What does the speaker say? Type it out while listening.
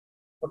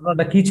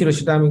ঘটনাটা কি ছিল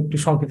সেটা আমি একটু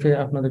সংক্ষেপে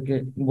আপনাদেরকে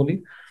বলি।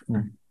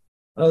 হুম।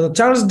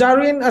 চার্লস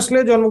ডারউইন আসলে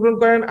জন্মগ্রহণ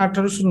করেন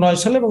 1809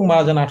 সালে এবং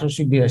মারা যান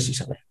 1882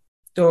 সালে।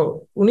 তো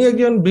উনি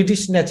একজন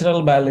ব্রিটিশ ন্যাচারাল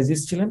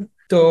বায়োলজিস্ট ছিলেন।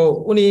 তো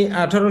উনি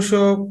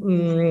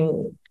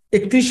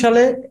 1831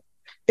 সালে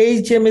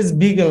HMS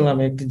বিগল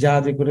নামে একটি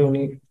জাহাজে করে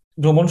উনি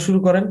ভ্রমণ শুরু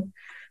করেন।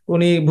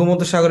 উনি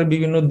ভূমধ্যসাগরের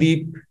বিভিন্ন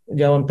দ্বীপ,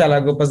 যেমন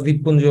প্যালাগোপাস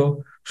দ্বীপপুঞ্জ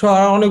সহ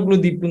আরো অনেকগুলো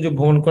দ্বীপপুঞ্জ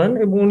ভ্রমণ করেন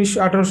এবং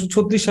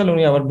 1836 সালে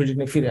উনি আবার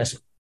ব্রিটেনে ফিরে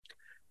আসেন।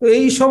 তো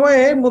এই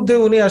সময়ের মধ্যে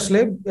উনি আসলে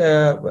আহ,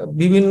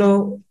 বিভিন্ন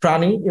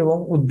প্রাণী এবং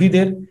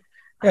উদ্ভিদের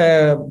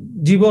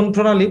জীবন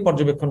প্রণালী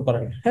পর্যবেক্ষণ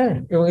করেন। হ্যাঁ,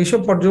 এবং এইসব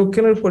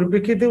পর্যবেক্ষণের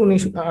পরিপ্রেক্ষিতে উনি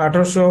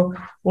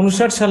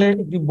 1859 সালে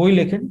একটি বই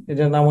লেখেন,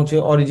 এটার নাম হচ্ছে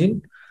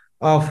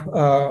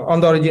on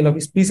the origin of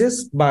species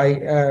by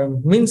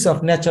means of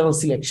natural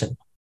selection.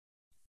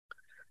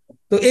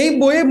 তো এই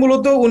বইয়ে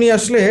মূলত উনি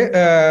আসলে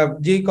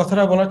যে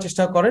কথাটা বলার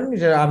চেষ্টা করেন,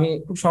 যে আমি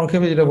খুব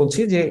সংক্ষেপে যেটা বলছি,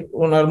 যে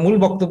ওনার মূল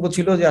বক্তব্য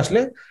ছিল যে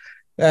আসলে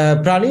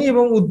প্রাণী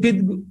এবং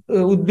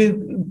উদ্ভিদ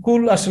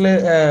কুল আসলে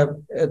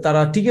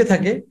তারা টিকে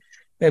থাকে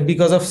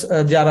বিকজ অফ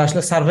যারা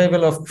আসলে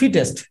সার্ভাইভাল অফ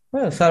ফিটেস্ট,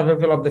 হ্যাঁ,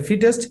 সার্ভাইভাল অফ দ্য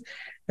ফিটেস্ট।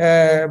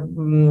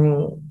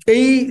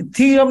 এই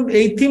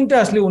থিমটা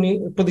আসলে উনি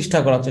প্রতিষ্ঠা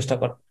করার চেষ্টা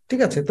করেন।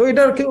 ঠিক আছে, তো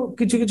এটার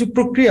কিছু কিছু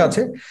প্রক্রিয়া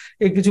আছে,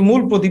 এই কিছু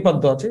মূল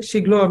প্রতিপাদ্য আছে,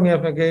 সেগুলো আমি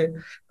আপনাকে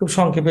খুব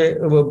সংক্ষেপে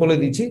বলে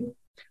দিচ্ছি।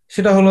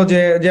 সেটা হলো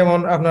যে, যেমন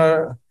আপনার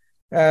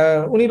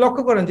উনি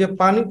লক্ষ্য করেন যে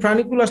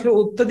প্রাণীগুলো আসলে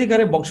অত্যাধিক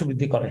হারে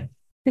বংশবৃদ্ধি করে।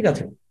 ঠিক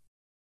আছে,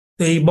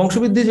 তো এই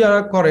বংশবৃদ্ধি যারা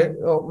করে,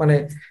 মানে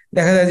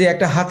দেখা যায় যে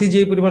একটা হাতি যে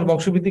পরিমাণ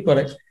বংশবৃদ্ধি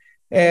করে,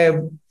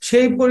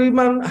 সেই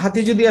পরিমাণ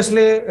হাতি যদি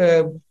আসলে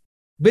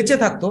বেঁচে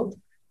থাকতো,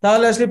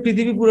 তাহলে আসলে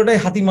পৃথিবী পুরোটাই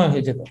হাতিময়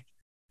হয়ে যেত।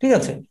 ঠিক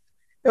আছে,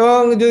 এবং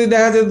যদি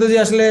দেখা যেত যে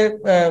আসলে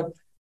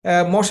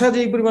মশা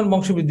যেই পরিমাণ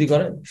বংশবৃদ্ধি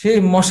করে, সেই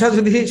মশা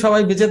যদি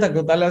সবাই বেঁচে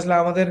থাকতো, তাহলে আসলে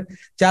আমাদের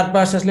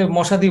চারপাশ আসলে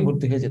মশা দিয়ে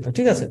ভর্তি হয়ে যেত।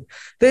 ঠিক আছে,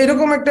 তো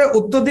এরকম একটা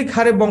অত্যধিক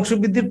হারে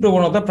বংশবৃদ্ধির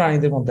প্রবণতা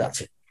প্রাণীদের মধ্যে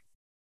আছে।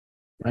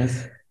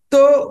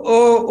 তো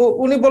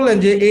উনি বললেন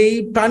যে এই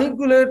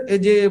প্রাণীগুলোর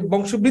যে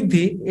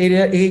বংশবৃদ্ধি,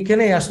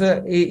 এইখানে আসলে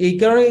এই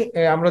কারণে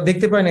আমরা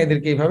দেখতে পাই না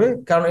এদেরকে এইভাবে,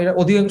 কারণ এরা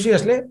অধিকাংশই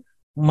আসলে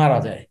মারা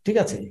যায়। ঠিক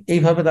আছে,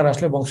 এইভাবে তারা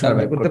আসলে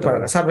বংশবৃদ্ধি করতে পারে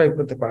না, সার্ভাইভ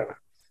করতে পারে না।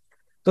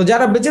 তো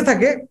যারা বেঁচে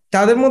থাকে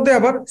তাদের মধ্যে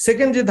আবার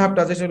সেকেন্ড যে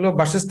ধাপটা আছে, সেটা হলো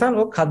বাসস্থান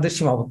ও খাদ্যের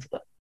সীমাবদ্ধতা।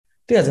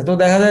 ঠিক আছে, তো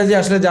দেখা যায় যে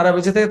আসলে যারা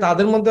বেঁচে থাকে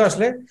তাদের মধ্যে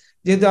আসলে,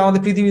 যেহেতু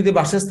আমাদের পৃথিবীতে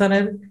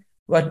বাসস্থানের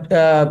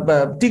বা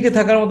টিকে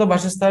থাকার মতো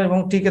বাসস্থান এবং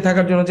টিকে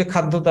থাকার জন্য যে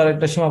খাদ্য, তার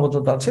একটা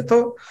সীমাবদ্ধতা আছে। তো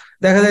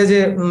দেখা যায় যে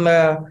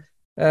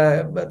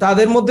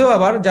তাদের মধ্যেও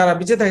আবার যারা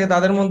বেঁচে থাকে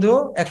তাদের মধ্যেও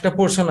একটা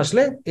পোর্শন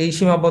আসলে এই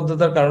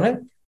সীমাবদ্ধতার কারণে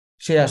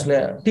সে আসলে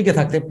টিকে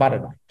থাকতে পারে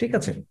না। ঠিক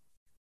আছে,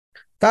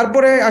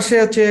 তারপরে আসে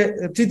হচ্ছে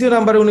তৃতীয়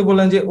নাম্বারে উনি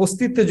বললেন যে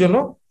অস্তিত্বের জন্য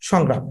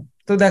সংগ্রাম।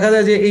 তো দেখা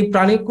যায় যে এই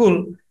প্রাণীকুল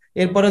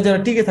এরপরে যারা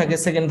টিকে থাকে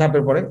সেকেন্ড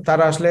ধাপের পরে,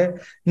 তারা আসলে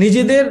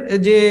নিজেদের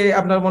যে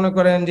আপনার মনে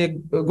করেন যে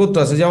গোত্র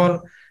আছে, যেমন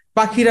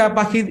পাখি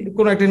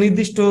কোন একটা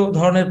নির্দিষ্ট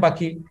ধরনের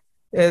পাখি,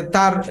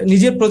 তার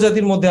নিজের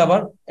প্রজাতির মধ্যে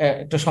আবার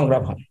একটা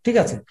সংগ্রাম হয়। ঠিক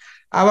আছে,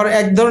 আবার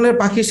এক ধরনের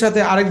পাখির সাথে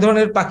আরেক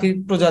ধরনের পাখির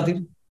প্রজাতির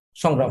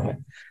সংগ্রাম হয়,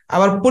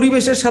 আবার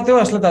পরিবেশের সাথেও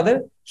আসলে তাদের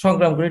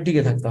সংগ্রাম করে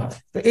টিকে থাকতে হয়।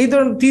 তো এই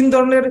ধরনের তিন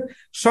ধরনের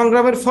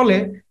সংগ্রামের ফলে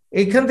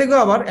এইখান থেকেও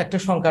আবার একটা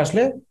সংখ্যা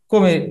আসলে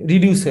কমে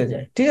রিডিউস হয়ে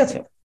যায়। ঠিক আছে,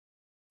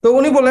 তো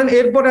উনি বলেন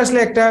এরপরে আসলে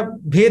একটা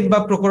ভেদ বা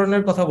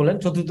প্রকরণের কথা বলেন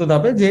চতুর্থ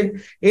ধাপে, যে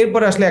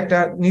এরপরে আসলে একটা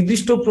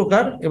নির্দিষ্ট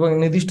প্রকার এবং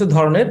নির্দিষ্ট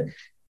ধরনের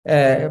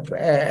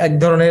এক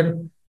ধরনের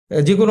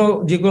যে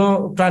কোনো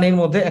প্রাণীর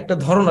মধ্যে একটা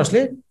ধরন আসলে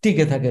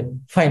টিকে থাকে,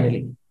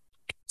 ফাইনালি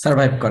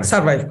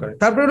সার্ভাইভ করে।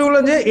 তারপরে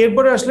বললেন যে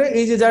এরপরে আসলে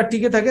এই যে যারা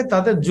টিকে থাকে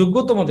তাদের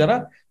যোগ্যতম যারা,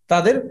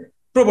 তাদের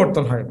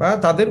প্রবর্তন হয় বা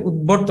তাদের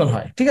উদ্বর্তন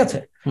হয়। ঠিক আছে,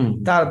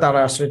 তারা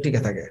আসলে টিকে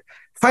থাকে।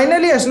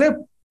 ফাইনালি আসলে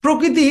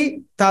প্রকৃতি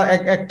তার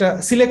একটা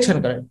সিলেকশন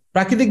করে,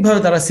 প্রাকৃতিকভাবে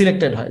তারা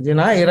সিলেক্টেড হয় যে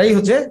না, এরাই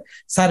হচ্ছে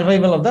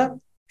সার্ভাইভাল অফ দ্য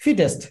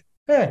ফিটেস্ট।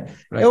 হ্যাঁ,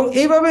 এবং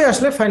এইভাবে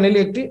আসলে ফাইনালি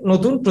একটি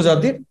নতুন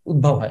প্রজাতির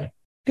উদ্ভব হয়।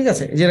 ঠিক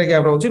আছে, যেটাকে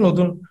আমরা বলছি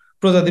নতুন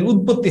প্রজাতির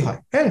উৎপত্তি হয়।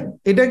 হ্যাঁ,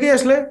 এটাকে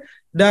আসলে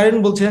ডারউইন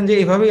বলছেন যে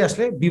এইভাবেই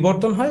আসলে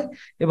বিবর্তন হয়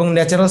এবং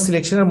ন্যাচারাল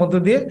সিলেকশনের মধ্যে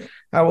দিয়ে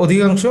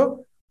অধিকাংশ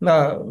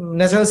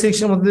ন্যাচারাল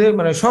সিলেকশনের মধ্যে দিয়ে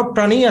মানে সব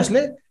প্রাণী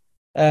আসলে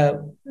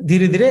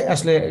ধীরে ধীরে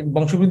আসলে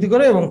বংশবৃদ্ধি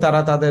করে এবং তারা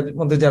তাদের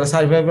মধ্যে যারা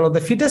সার্ভাইভাল অফ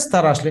দ্য ফিটেস্ট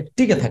তারা আসলে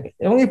টিকে থাকে।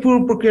 এবং এই পুরো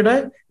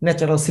প্রক্রিয়াটায়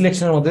ন্যাচারাল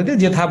সিলেকশনের মধ্যে দিয়ে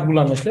যে ধাপগুলো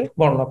আমি আসলে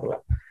বর্ণনা করলাম।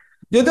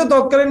 যদিও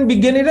তৎকালীন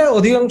বিজ্ঞানীরা,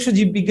 অধিকাংশ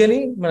জীববিজ্ঞানী,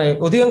 মানে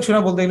অধিকাংশ না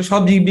বলতে গেলে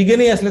সব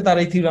জীববিজ্ঞানী আসলে তার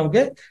এই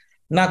থিওরামকে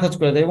নাকচ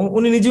করে দেয় এবং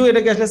উনি নিজেও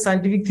এটাকে আসলে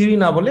সায়েন্টিফিক থিওরি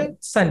না বলে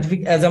সায়েন্টিফিক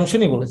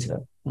অ্যাজাম্পশনই বলেছিলেন।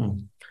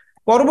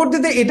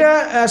 পরবর্তীতে এটা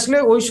আসলে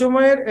ওই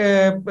সময়ের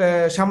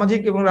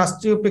সামাজিক এবং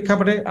রাষ্ট্রীয়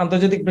প্রেক্ষাপটে,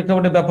 আন্তর্জাতিক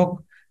প্রেক্ষাপটে ব্যাপক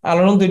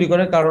আলোড়ন তৈরি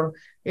করে, কারণ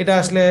এটা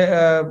আসলে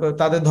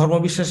তাদের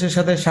ধর্মবিশ্বাসের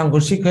সাথে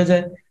সাংঘর্ষিক হয়ে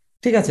যায়।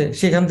 ঠিক আছে,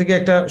 সেখান থেকে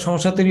একটা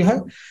সমস্যা তৈরি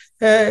হয়।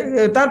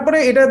 তারপরে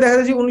এটা দেখা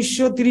যায় যে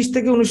 1930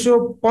 থেকে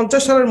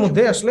 1950 সালের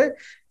মধ্যে আসলে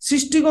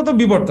সৃষ্টিগত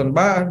বিবর্তন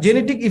বা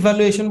জেনেটিক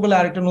ইভ্যালুয়েশন বলে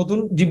আরেকটা নতুন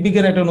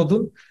জীববিজ্ঞানের একটা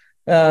নতুন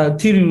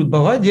থিওরির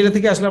উদ্ভব হয়, যেটা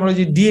থেকে আসলে আমরা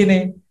যে ডিএনএ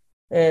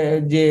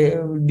যে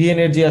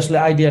ডিএনএ যে আসলে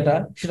আইডিয়াটা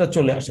সেটা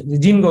চলে আসে, যে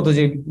জিনগত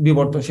যে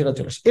বিবর্তন সেটা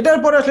চলে আসে। এটার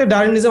পরে আসলে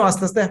ডারউইনিজম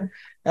আস্তে আস্তে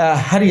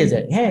হারিয়ে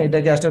যায়। হ্যাঁ,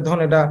 এটাকে আসলে তখন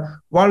এটা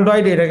ওয়ার্ল্ড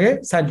ওয়াইড এটাকে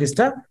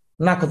সায়েন্টিস্টরা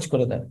নাকচ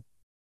করে দেয়।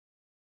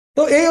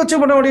 তো এই হচ্ছে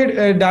মোটামুটি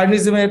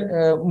ডারউইনিজমের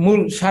মূল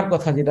সার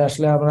কথা, যেটা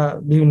আসলে আমরা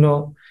বিভিন্ন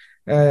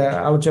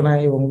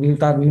আলোচনায় এবং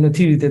তার বিভিন্ন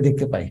থিওরিতে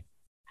দেখতে পাই।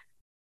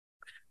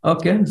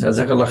 ওকে,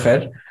 জাযাকাল্লাহ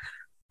খায়ের।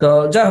 তো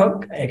যাই হোক,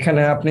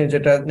 এখানে আপনি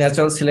যেটা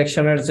ন্যাচারাল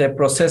সিলেকশনের যে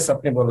প্রসেস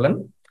আপনি বললেন,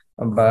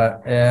 বা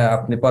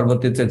আপনি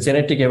পরবর্তীতে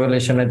জেনেটিক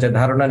এভলিউশনের যে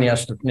ধারণা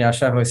নিয়ে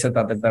আসা হয়েছে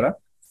তাদের দ্বারা।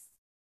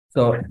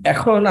 তো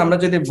এখন আমরা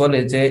যদি বলি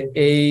যে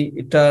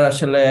এইটা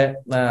আসলে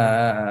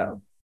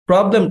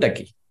প্রবলেমটা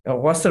কি,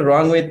 what's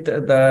wrong with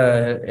the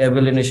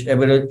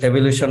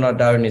evolution or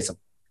Darwinism,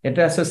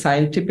 এটা আসলে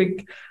সায়েন্টিফিক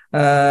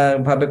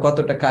ভাবে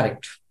কতটা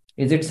কারেক্ট?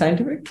 Is it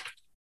scientific?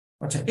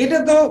 আচ্ছা, এটা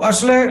তো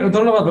আসলে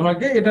ধন্যবাদ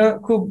আপনাকে। এটা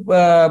খুব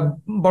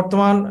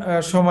বর্তমান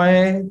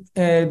সময়ে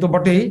তো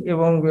বটেই,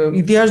 এবং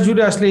ইতিহাস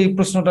জুড়ে আসলে এই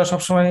প্রশ্নটা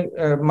সবসময়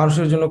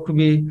মানুষের জন্য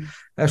খুবই,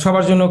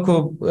 সবার জন্য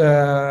খুব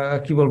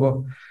কি বলবো,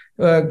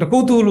 একটা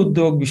কৌতূহল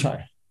উদ্যোগ বিষয়।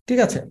 ঠিক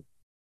আছে,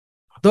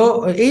 তো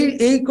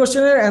এই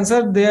কোশ্চেনের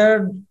অ্যান্সার দেওয়ার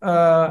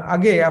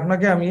আগে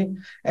আপনাকে আমি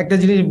একটা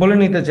জিনিস বলে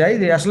নিতে চাই,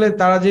 যে আসলে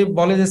তারা যে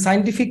বলে যে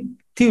সায়েন্টিফিক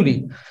থিওরি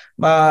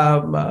বা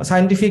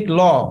সায়েন্টিফিক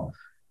ল,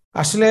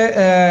 আসলে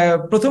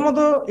প্রথমত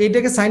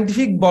এইটাকে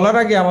সায়েন্টিফিক বলার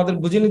আগে আমাদের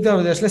বুঝে নিতে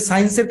হবে যে আসলে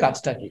সায়েন্সের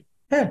কাজটা কি।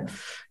 হ্যাঁ,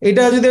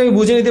 এটা যদি আমি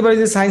বুঝে নিতে পারি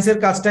যে সায়েন্সের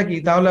কাজটা কি,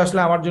 তাহলে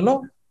আসলে আমার জন্য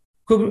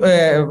খুব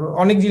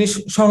অনেক জিনিস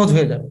সহজ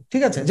হয়ে যাবে।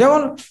 ঠিক আছে,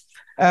 যেমন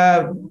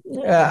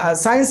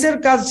সায়েন্সের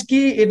কাজ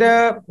কি এটা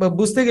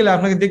বুঝতে গেলে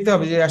আপনাকে দেখতে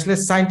হবে যে আসলে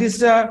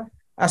সায়েন্টিস্টরা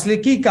আসলে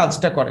কি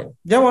কাজটা করে।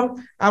 যেমন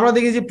আমরা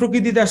দেখি যে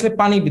প্রকৃতিতে আসলে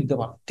পানি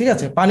বিদ্যমান। ঠিক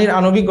আছে, পানির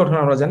আণবিক গঠন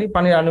আমরা জানি,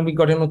 পানির আণবিক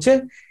গঠন হচ্ছে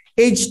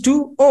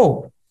H2O।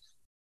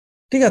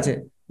 ঠিক আছে,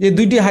 যে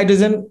দুইটি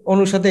হাইড্রোজেন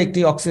অণুর সাথে একটি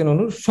অক্সিজেন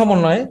অণুর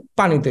সমন্বয়ে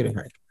পানি তৈরি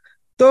হয়।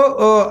 তো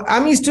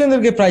আমি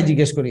স্টুডেন্টদেরকে প্রায়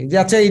জিজ্ঞেস করি যে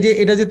আচ্ছা, এই যে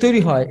এটা যে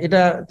তৈরি হয়,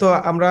 এটা তো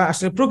আমরা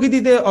আসলে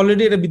প্রকৃতিতে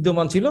অলরেডি এটা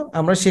বিদ্যমান ছিল,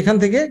 আমরা সেখান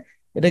থেকে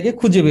এটাকে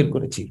খুঁজে বের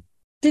করেছি।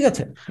 ঠিক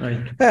আছে,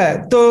 হ্যাঁ,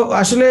 তো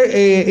আসলে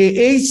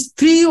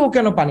H3O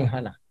কেন পানি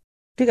হয় না?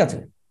 ঠিক আছে,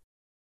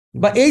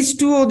 বা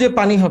H2O যে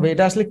পানি হবে,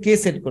 এটা আসলে কে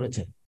সেট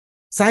করেছে?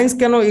 সায়েন্স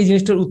কেন এই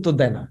জিনিসটার উত্তর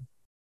দেয় না?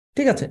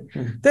 ঠিক আছে,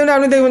 তাই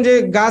আপনি দেখবেন যে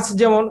গাছ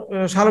যেমন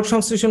সালোক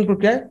সংশ্লেষণ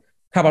প্রক্রিয়ায়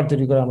খাবার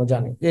তৈরি করে, আমরা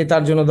জানি যে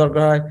তার জন্য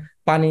দরকার হয়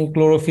পানি,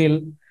 ক্লোরোফিল,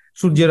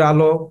 সূর্যের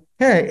আলো।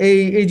 হ্যাঁ, এই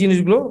এই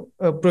জিনিসগুলো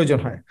প্রয়োজন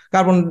হয়,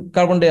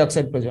 কার্বন ডাই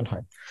অক্সাইড প্রয়োজন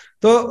হয়।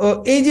 তো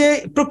এই যে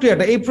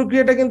প্রক্রিয়াটা, এই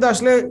প্রক্রিয়াটা কিন্তু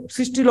আসলে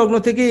সৃষ্টি লগ্ন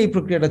থেকে এই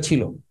প্রক্রিয়াটা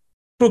ছিল,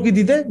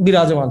 প্রকৃতিতে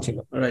বিরাজমান ছিল।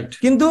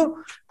 কিন্তু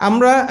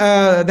আমরা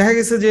দেখা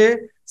গেছে যে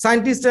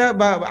সায়েন্টিস্টরা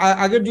বা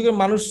আগের যুগের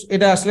মানুষ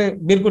এটা আসলে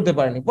বের করতে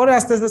পারেনি, পরে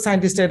আস্তে আস্তে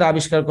সায়েন্টিস্টরা এটা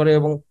আবিষ্কার করে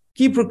এবং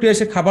কি প্রক্রিয়া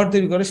সে খাবার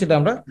তৈরি করে সেটা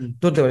আমরা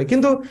ধরতে পারি।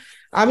 কিন্তু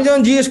আমি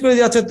যখন জিজ্ঞেস করি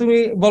যে আচ্ছা তুমি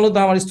বলো তো,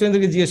 আমার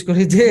স্টুডেন্টদেরকে জিজ্ঞেস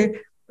করি যে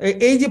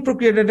এই যে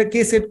প্রক্রিয়াটা এটা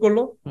কে সেট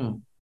করলো,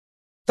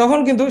 তখন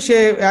কিন্তু সে,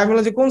 আমি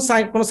বললাম যে কোন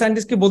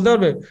সায়েন্টিস্ট কি বলতে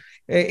পারবে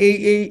এই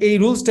এই এই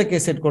রুলসটা কে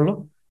সেট করলো,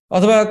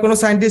 অথবা কোনো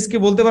সায়েন্টিস্ট কি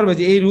বলতে পারবে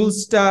যে এই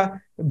রুলসটা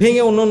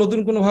ভেঙে অন্য নতুন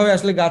কোনো ভাবে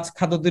আসলে গাছ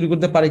খাদ্য তৈরি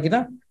করতে পারে কিনা?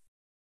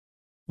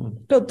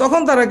 তো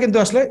তখন তারা কিন্তু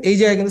আসলে এই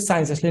জায়গায় কিন্তু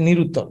সায়েন্স আসলে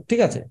নিরুত্তর। ঠিক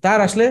আছে, তার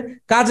আসলে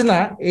কাজ না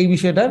এই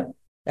বিষয়টার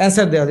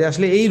অ্যান্সার দেওয়া, যে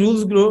আসলে এই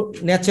রুলস গুলো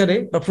নেচারে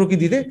বা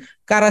প্রকৃতিতে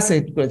কারা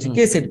সেট করেছে,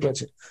 কে সেট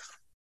করেছে।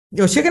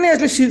 সেখানে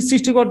আসলে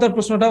সৃষ্টিকর্তার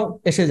প্রশ্নটাও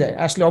এসে যায়।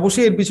 আসলে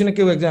অবশ্যই এর পিছনে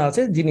কেউ একজন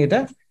আছে যিনি এটা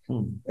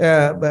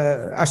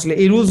আসলে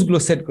এই রুলস গুলো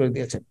সেট করে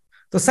দিয়েছেন।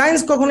 তো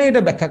সায়েন্স কখনোই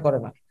এটা ব্যাখ্যা করে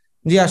না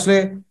যে আসলে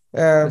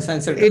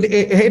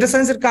এটা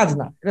সায়েন্সের কাজ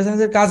না, এটা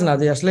সায়েন্সের কাজ না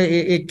যে আসলে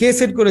কে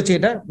সেট করেছে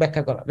এটা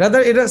ব্যাখ্যা করা।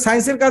 রাদার এটা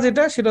সায়েন্সের কাজ,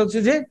 সেটা হচ্ছে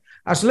যে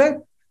আসলে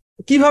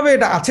কিভাবে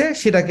এটা আছে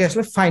সেটাকে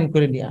আসলে ফাইন্ড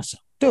করে নিয়ে আসা।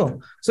 তো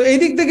সো এই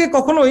দিক থেকে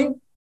কখনোই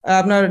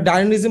আপনার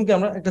ডারউইনিজমকে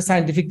আমরা একটা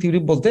সায়েন্টিফিক থিওরি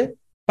বলতে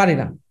পারি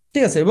না।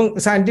 ঠিক আছে, এবং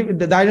সায়েন্টিফিক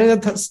ডারউইনিজম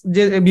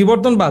যে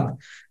বিবর্তনবাদ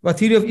বা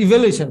থিওরি অফ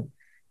ইভলিউশন,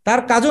 তার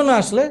কাজও না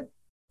আসলে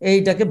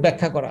এইটাকে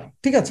ব্যাখ্যা করা।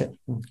 ঠিক আছে,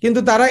 কিন্তু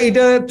তারা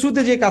এটা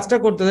থ্রুতে যে কাজটা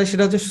করতে চায়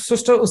সেটা হচ্ছে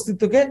স্রষ্টার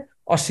অস্তিত্বকে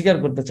অস্বীকার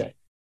করতে চায়।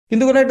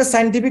 কিন্তু কোনো একটা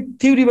সায়েন্টিফিক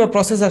থিওরি বা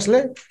প্রসেস আসলে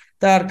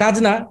তার কাজ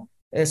না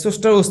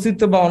স্রষ্টার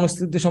অস্তিত্ব বা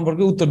অনস্তিত্ব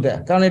সম্পর্কে উত্তর দেয়া,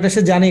 কারণ এটা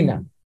সে জানেই না।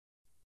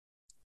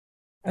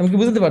 আমি কি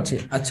বুঝতে পারছি?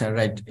 আচ্ছা,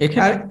 রাইট।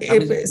 এখানে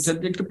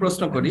যদি একটু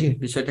প্রশ্ন করি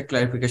বিষয়টা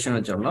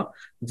ক্লারিফিকেশনের জন্য,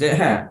 যে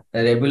হ্যাঁ,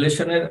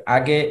 রেভলিউশনের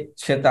আগে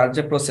সে তার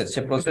যে প্রসেস,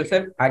 সে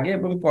প্রসেসের আগে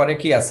এবং পরে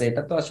কি আছে,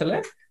 এটা তো আসলে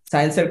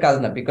সায়েন্সের কাজ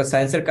না। বিকজ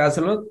সায়েন্সের কাজ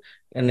হলো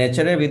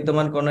নেচারে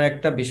বিদ্যমান কোনো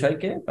একটা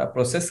বিষয়কে বা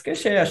প্রসেসকে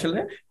সে আসলে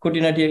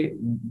খুঁটিনাটি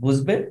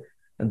বুঝবে,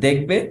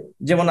 দেখবে।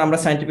 যেমন আমরা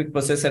সায়েন্টিফিক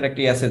প্রসেসের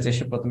একটি আছে যে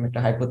সে প্রথমে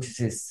একটা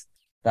হাইপোথিসিস,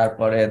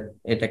 তারপরে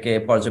এটাকে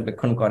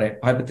পর্যবেক্ষণ করে,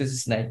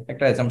 হাইপোথিসিস নাই,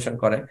 একটা অ্যাজাম্পশন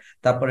করে,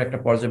 তারপরে একটা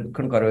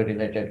পর্যবেক্ষণ করে ওই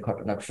রিলেটেড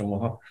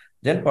ঘটনাসমূহ,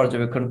 দেন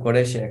পর্যবেক্ষণ করে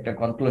সে একটা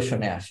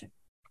কনক্লুশনে আসে।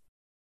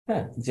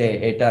 হ্যাঁ, যে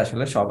এটা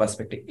আসলে সব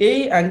অ্যাসপেক্টে এই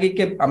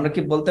আঙ্গিকে আমরা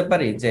কি বলতে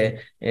পারি যে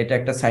এটা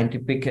একটা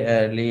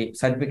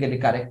সায়েন্টিফিক্যালি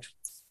কারেক্ট?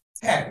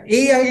 হ্যাঁ,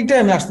 এইটা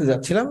আমি আসতে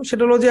যাচ্ছিলাম,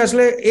 সেটা হলো যে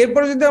আসলে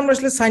এরপরে যদি আমরা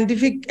আসলে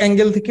সাইন্টিফিক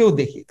অ্যাঙ্গেল থেকেও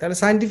দেখি, তাহলে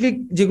সাইন্টিফিক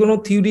যে কোনো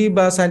থিওরি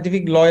বা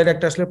সাইন্টিফিক ল এর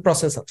একটা আসলে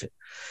প্রসেস আছে।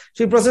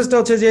 সেই প্রসেসটা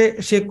হচ্ছে যে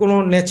সে কোনো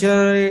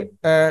নেচারে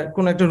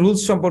কোনো একটা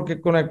রুলস সম্পর্কে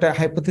কোনো একটা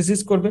হাইপোথিসিস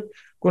করবে,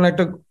 কোনো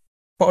একটা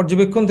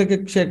পর্যবেক্ষণ থেকে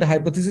সে একটা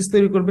হাইপোথিসিস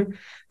তৈরি করবে,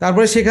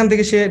 তারপরে সেখান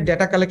থেকে সে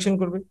ডেটা কালেকশন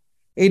করবে।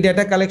 এই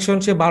ডেটা কালেকশন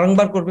সে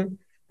বারংবার করবে,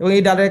 এবং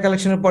এই ডাটা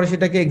কালেকশনের পরে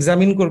সেটাকে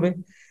এক্সামিন করবে,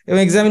 এবং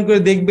এক্সামিন করে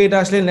দেখবে এটা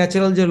আসলে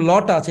ন্যাচারাল যে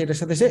লটা আছে এটার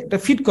সাথে সে এটা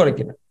ফিট করে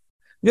কিনা।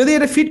 যদি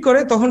এটা ফিট করে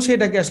তখন সে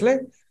এটাকে আসলে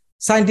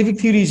সাইন্টিফিক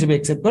থিওরি হিসেবে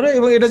অ্যাকসেপ্ট করে,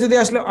 এবং এটা যদি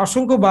আসলে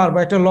অসংখ্য বার বা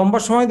একটা লম্বা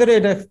সময় ধরে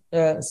এটা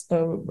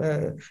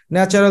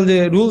ন্যাচারাল যে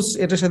রুলস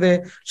এটার সাথে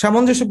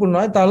সামঞ্জস্যপূর্ণ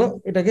হয়, তাহলে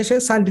এটাকে সে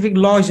সাইন্টিফিক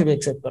ল হিসেবে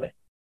অ্যাকসেপ্ট করে।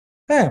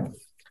 হ্যাঁ,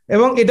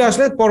 এবং এটা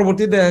আসলে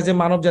পরবর্তীতে দেখা যায়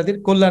মানব জাতির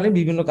কল্যাণে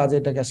বিভিন্ন কাজে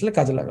এটাকে আসলে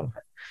কাজে লাগানো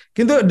হয়।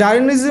 কিন্তু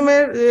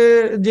ডারউইনিজমের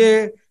যে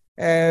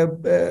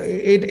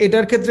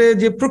এটার ক্ষেত্রে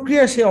যে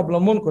প্রক্রিয়া সে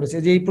অবলম্বন করেছে,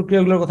 যে এই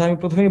প্রক্রিয়াগুলোর কথা আমি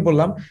প্রথমেই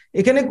বললাম,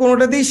 এখানে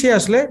কোনোটাতেই সে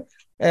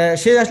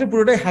আসলে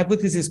পুরোটাই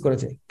হাইপোথিসিস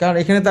করেছে, কারণ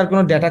এখানে তার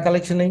কোনো ডেটা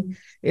কালেকশন নেই,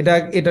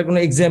 এটার কোনো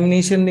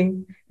এক্সামিনেশন নেই,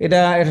 এটা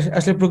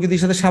আসলে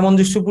প্রকৃতির সাথে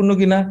সামঞ্জস্যপূর্ণ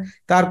কিনা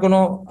তার কোনো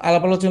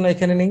আলাপ আলোচনা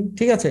এখানে নেই।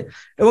 ঠিক আছে,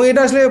 এবং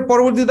এটা আসলে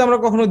পরবর্তীতে আমরা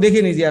কখনো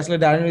দেখিনি যে আসলে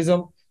ডারউইনিজম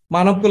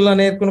মানব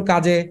কল্যাণের কোনো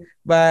কাজে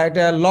বা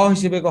একটা ল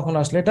হিসেবে কখনো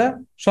আসলে এটা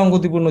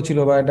সংগতিপূর্ণ ছিল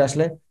বা এটা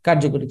আসলে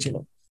কার্যকরী ছিল।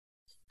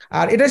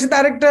 আর এটার সাথে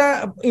আরেকটা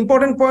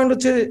ইম্পর্টেন্ট পয়েন্ট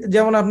হচ্ছে,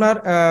 যেমন আপনার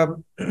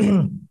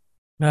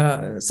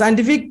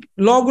সায়েন্টিফিক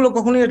ল গুলো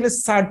কখনোই আসলে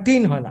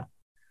সার্টিন হয় না।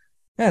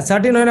 হ্যাঁ,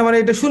 সার্টিন হয় না মানে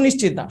এটা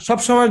সুনিশ্চিত না, সব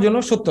সময়ের জন্য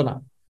সত্য না।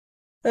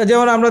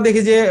 যেমন আমরা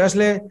দেখি যে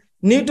আসলে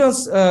নিউটনস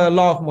ল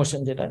অফ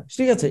মোশন যেটা,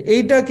 ঠিক আছে,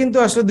 এইটা কিন্তু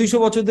আসলে 200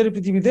 বছর ধরে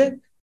পৃথিবীতে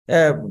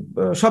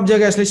সব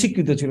জায়গায় আসলে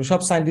স্বীকৃত ছিল সব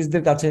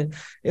সায়েন্টিস্টদের কাছে,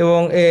 এবং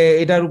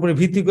এটার উপরে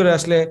ভিত্তি করে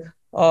আসলে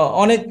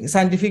অনেক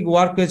সায়েন্টিফিক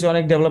ওয়ার্ক হয়েছে,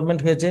 অনেক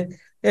ডেভেলপমেন্ট হয়েছে,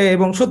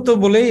 এবং সত্য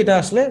বলেই এটা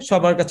আসলে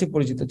সবার কাছে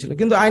পরিচিত ছিল।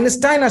 কিন্তু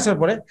আইনস্টাইন আসার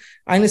পরে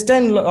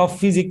আইনস্টাইন অফ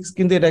ফিজিক্স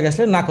কিন্তু এটাকে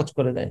আসলে নাকচ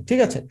করে দেয়। ঠিক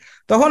আছে,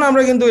 তখন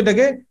আমরা কিন্তু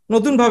এটাকে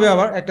নতুন ভাবে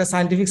আবার একটা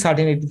সায়েন্টিফিক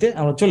সার্টিনিটিতে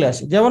আমরা চলে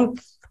আসি। যেমন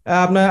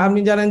আপনি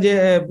জানেন যে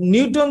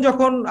নিউটন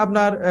যখন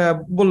আপনার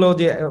বললো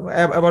যে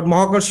আবার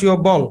মহাকর্ষীয়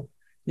বল,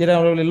 যেটা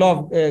আমরা বলি ল অফ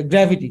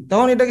গ্র্যাভিটি,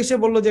 তখন এটাকে সে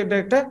বললো যে এটা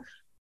একটা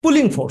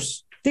পুলিং ফোর্স।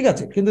 ঠিক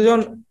আছে, কিন্তু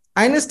যখন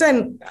আইনস্টাইন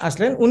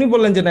আসলেন উনি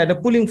বললেন যে না, এটা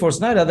পুলিং ফোর্স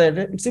না, রাদার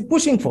এটা it's a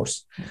pushing force.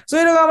 So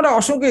এরকম আমরা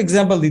অসংখ্য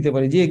এক্সাম্পল দিতে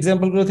পারি, যে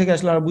এক্সাম্পল গুলো থেকে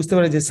আসলে আমরা বুঝতে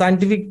পারি যে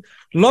সায়েন্টিফিক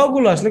ল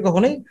গুলো আসলে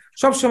কখনোই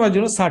সবসময়ের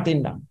জন্য সার্টিন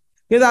না।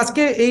 কিন্তু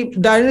আজকে এই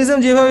ডারউইনিজম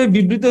যেভাবে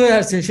বিবৃত হয়ে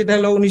আসছে, সেটা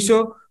হলো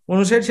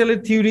 1959 সালের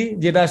থিওরি,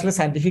 যেটা আসলে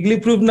সায়েন্টিফিকলি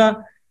প্রুভ না,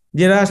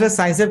 যেটা আসলে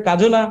সায়েন্সের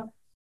কাজও না।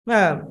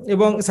 হ্যাঁ,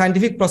 এবং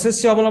সায়েন্টিফিক প্রসেস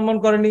সে অবলম্বন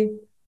করেনি।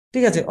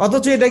 ঠিক আছে,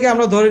 অথচ এটাকে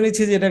আমরা ধরে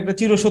নিচ্ছি যে এটা একটা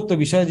চিরসত্য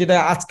বিষয়, যেটা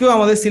আজকেও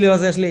আমাদের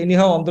সিলেবাসে আসলে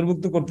এনিহাও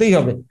অন্তর্ভুক্ত করতেই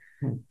হবে।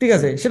 ঠিক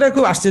আছে, সেটা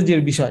খুব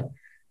আশ্চর্যের বিষয়।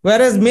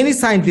 whereas many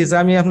scientists,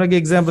 আমি আপনাকে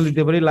এক্সাম্পল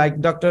দিতে পারি, like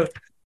doctor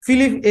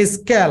Philip S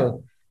Cal,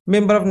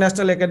 member of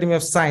national academy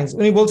of science,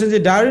 উনি বলছেন যে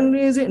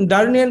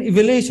ডারউইনিয়ান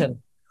evaluation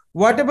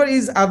whatever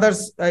is others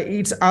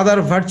its other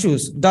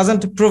virtues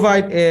doesn't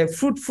provide a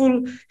fruitful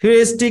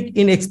heuristic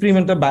in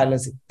experimental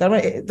biology। তার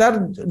মানে তার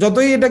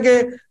যতই এটাকে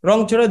রং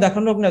ছড়ে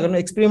দেখানো হোক না কেন,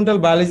 এক্সপেরিমেন্টাল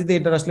বায়োলজিতে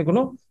এটার আসলে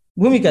কোনো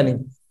ভূমিকা নেই।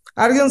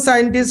 আরেকজন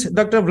scientist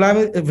doctor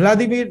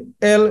Vladimir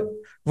L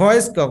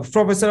ভয়েসকভ,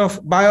 professor of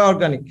bio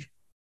organic,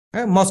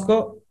 হ্যাঁ, মস্কো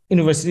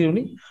ইউনিভার্সিটি,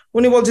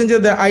 উনি বলছেন যে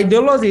the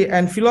ideology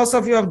and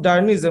philosophy of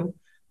Darwinism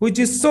which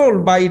is sold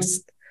by its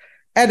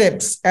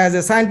adepts as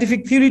a scientific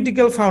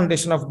theoretical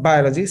foundation of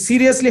biology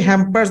seriously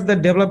hampers the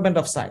development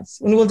of science।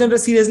 উনি বলছেন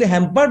এটা seriously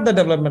hampered the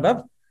development of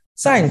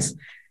science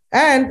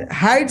and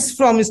hides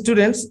from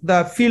students the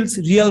field's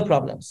real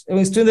problems।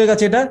 এবং স্টুডেন্টদের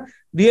কাছে এটা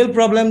real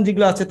problem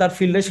যেগুলো আছে তার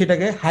ফিল্ডে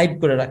সেটাকে হাইড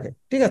করে রাখে।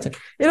 ঠিক আছে,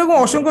 এরকম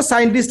অসংখ্য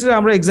সায়েন্টিস্টের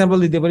আমরা এক্সাম্পল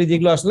দিতে পারি,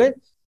 যেগুলো আসলে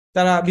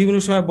তারা বিভিন্ন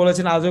সময়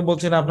বলেছেন, আজও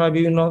বলছেন। আপনারা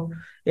বিভিন্ন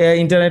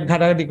ইন্টারনেট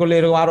ঘাটাঘাটি করলে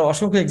এরকম আরো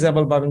অসংখ্য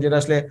এক্সাম্পল পাবেন, যেটা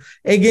আসলে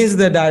against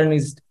the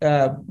ডারউইনিস্ট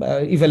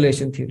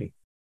evaluation theory.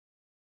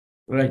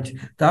 Right,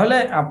 তাহলে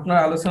আপনার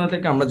আলোচনা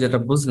থেকে আমরা যেটা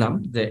বুঝলাম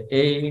যে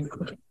এই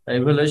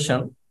ইভলিউশন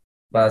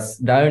বা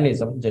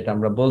ডারউইনিজম যেটা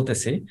আমরা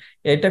বলতেছি,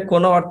 এটা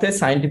কোনো অর্থে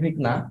সায়েন্টিফিক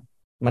না।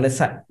 মানে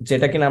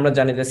যেটা কিনা আমরা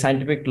জানি যে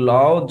সায়েন্টিফিক ল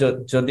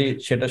যদি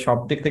সেটা সব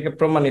দিক থেকে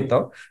প্রমাণিত,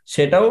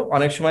 সেটাও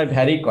অনেক সময়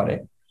ভ্যারি করে,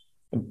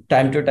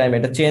 টাইম টু টাইম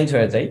এটা চেঞ্জ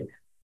হয়ে যায়।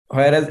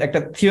 হোয়ারাজ একটা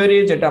থিওরি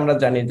যেটা আমরা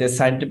জানি যে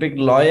সায়েন্টিফিক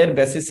ল এর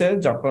বেসিসে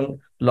যখন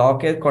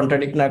লকে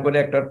কন্ট্রাডিক্ট না করে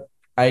একটা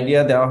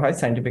আইডিয়া দেওয়া হয়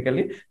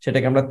সায়েন্টিফিক্যালি,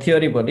 সেটাকে আমরা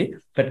থিওরি বলি।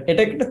 বাট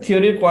এটা একটা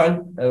থিওরির পয়েন্ট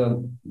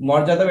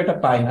মর্যাদা এটা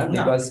পায় না,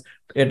 বিকজ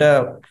এটা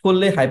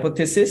fully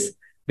hypothesis,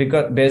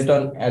 because based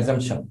on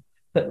assumption.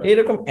 তো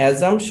এইরকম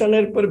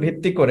অ্যাজাম্পশনের উপর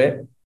ভিত্তি করে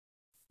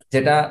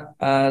যেটা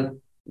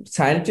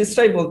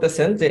সায়েন্টিস্টরাই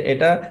বলতেছেন যে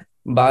এটা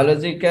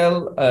বায়োলজিক্যাল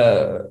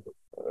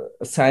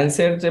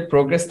সায়েন্সের যে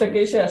প্রোগ্রেসটাকে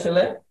সে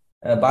আসলে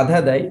বাধা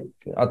দেয়,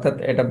 অর্থাৎ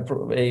এটা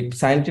এই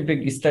সায়েন্টিফিক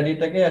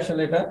স্টাডিটাকে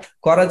আসলে এটা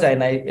করা যায়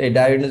না এই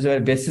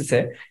ডারউইনিজমের বেসিসে।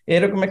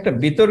 এরকম একটা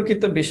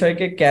বিতর্কিত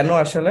বিষয়কে কেন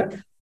আসলে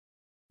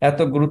এত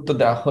গুরুত্ব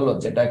দেওয়া হলো,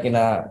 যেটা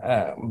কিনা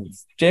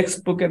টেক্সট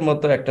বুকের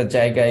মতো একটা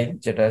জায়গায়,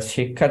 যেটা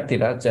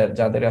শিক্ষার্থীরা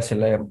যাদের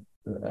আসলে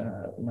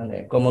মানে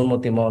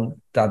কোমলমতি মন,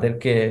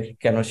 তাদেরকে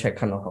কেন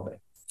শেখানো হবে,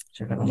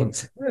 শেখানো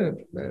হচ্ছে?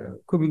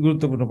 খুবই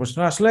গুরুত্বপূর্ণ প্রশ্ন।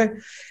 আসলে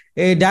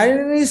এই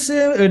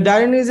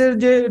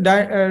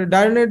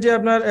ডারউইনের যে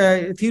আপনার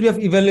থিওরি অফ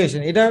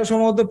ইভ্যালুয়েশন, এটা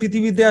সম্ভবত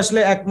পৃথিবীতে আসলে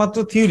একমাত্র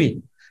থিওরি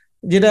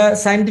যেটা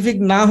সায়েন্টিফিক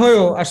না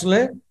হয়েও আসলে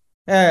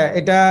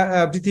এটা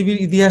পৃথিবীর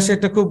ইতিহাসে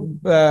একটা খুব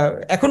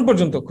এখন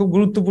পর্যন্ত খুব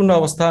গুরুত্বপূর্ণ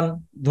অবস্থান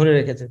ধরে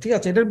রেখেছে। ঠিক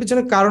আছে, এটার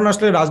পিছনে কারণ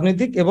আসলে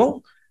রাজনৈতিক এবং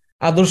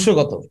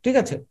আদর্শগত। ঠিক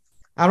আছে,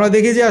 আমরা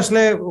দেখি যে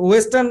আসলে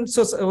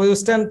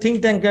ওয়েস্টার্ন থিঙ্ক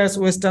ট্যাঙ্কার্স,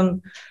 ওয়েস্টার্ন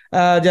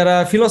যারা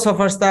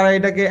ফিলোসফার্স, তারা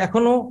এটাকে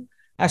এখনো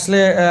আসলে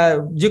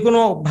যে কোনো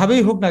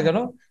ভাবেই হোক না কেন,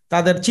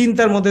 তাদের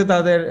চিন্তার মধ্যে,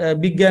 তাদের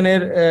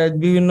বিজ্ঞানের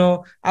বিভিন্ন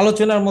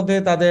আলোচনার মধ্যে,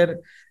 তাদের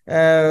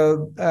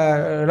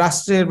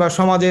রাষ্ট্রের বা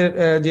সমাজের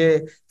যে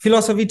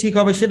ফিলসফি ঠিক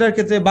হবে সেটার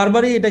ক্ষেত্রে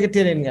বারবারই এটাকে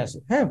টেনে নিয়ে আসে।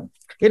 হ্যাঁ,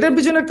 এটার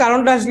পিছনে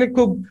কারণটা আসলে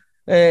খুব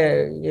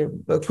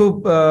খুব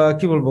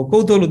কি বলবো,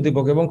 কৌতূহল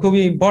উদ্দীপক এবং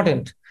খুবই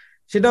ইম্পর্টেন্ট।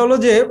 সেটা হলো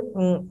যে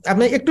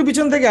আপনি একটু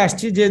পিছন থেকে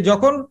আসছি, যে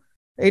যখন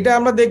এটা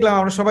আমরা দেখলাম,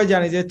 আমরা সবাই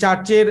জানি যে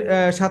চার্চের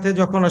সাথে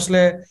যখন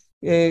আসলে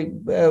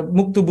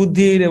মুক্ত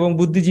বুদ্ধির এবং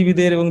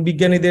বুদ্ধিজীবীদের এবং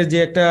বিজ্ঞানীদের যে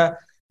একটা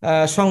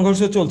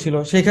সংঘর্ষ চলছিল,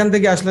 সেখান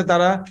থেকে আসলে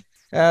তারা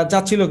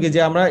চাচ্ছিল কি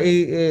যে আমরা এই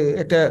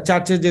একটা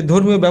চার্চের যে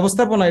ধর্মীয়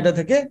ব্যবস্থাপনা, এটা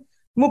থেকে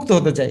মুক্ত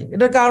হতে চাই।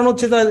 এটার কারণ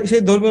হচ্ছে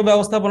সেই ধর্মীয়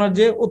ব্যবস্থাপনার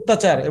যে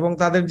অত্যাচার এবং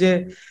তাদের যে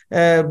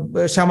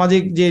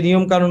সামাজিক যে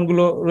নিয়ম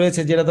কানুনগুলো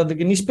রয়েছে যেটা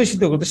তাদেরকে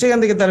নিষ্পেষিত করতে, সেখান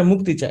থেকে তারা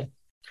মুক্তি চায়।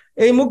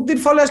 এই মুক্তির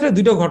ফলে আসলে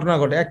দুটো ঘটনা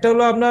ঘটে। একটা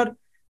হলো আপনার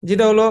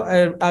যেটা হলো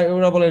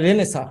ওরা বলে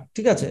রেনেসা।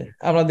 ঠিক আছে,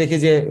 আমরা দেখি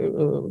যে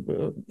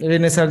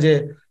রেনেসার যে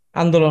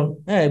আন্দোলন,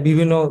 হ্যাঁ,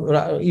 বিভিন্ন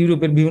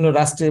ইউরোপের বিভিন্ন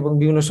রাষ্ট্রে এবং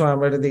বিভিন্ন সময়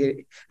আমরা এটা দেখি।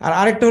 আর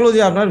আরেকটা হলো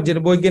যে আপনার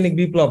যেটা বৈজ্ঞানিক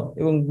বিপ্লব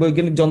এবং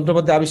বৈজ্ঞানিক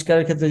যন্ত্রপাতি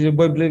আবিষ্কারের ক্ষেত্রে যে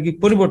বৈপ্লবিক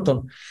পরিবর্তন,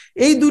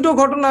 এই দুটো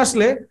ঘটনা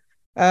আসলে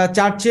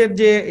চার্চের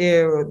যে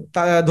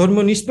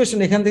ধর্মীয় নিষ্পেষণ,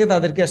 এখান থেকে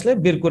তাদেরকে আসলে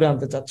বের করে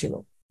আনতে চাচ্ছিল।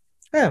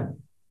 হ্যাঁ,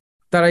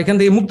 তারা এখান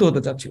থেকে মুক্ত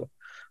হতে চাচ্ছিল।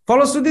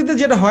 ফলশ্রুতিতে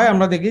যেটা হয়,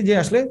 আমরা দেখি যে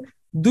আসলে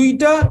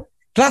দুইটা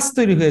ক্লাস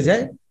তৈরি হয়ে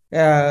যায়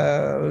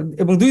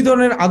এবং দুই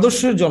ধরনের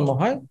আদর্শের জন্ম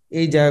হয়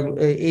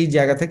এই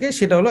জায়গা থেকে।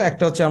 সেটা হলো,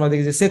 একটা হচ্ছে আমরা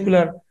দেখি যে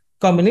সেকুলার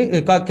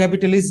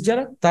ক্যাপিটালিস্ট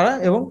যারা তারা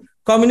এবং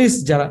কমিউনিস্ট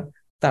যারা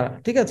তারা।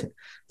 ঠিক আছে,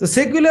 তো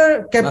সেকুলার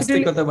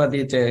নাস্তিকতাবাদী,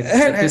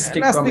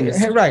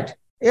 রাইট,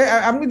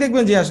 আপনি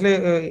দেখবেন যে আসলে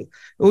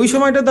ওই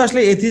সময়টা তো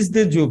আসলে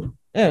এথিস্টদের যুগ।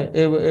 হ্যাঁ,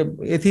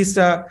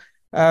 এথিস্টরা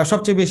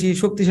সবচেয়ে বেশি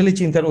শক্তিশালী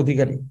চিন্তার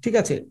অধিকারী। ঠিক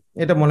আছে,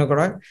 এটা মনে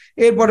করা হয়।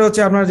 এরপরে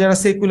হচ্ছে আপনার যারা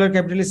সেকুলার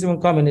ক্যাপিটালিস্ট এবং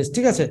কমিউনিস্ট।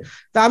 ঠিক আছে,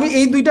 তা আমি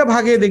এই দুইটা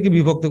ভাগে দেখি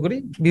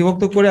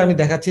বিভক্ত করে আমি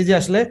দেখাচ্ছি যে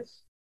আসলে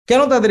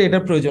কেন তাদের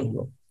এটার প্রয়োজন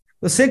হলো।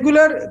 তো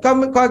সেকুলার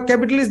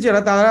ক্যাপিটালিস্ট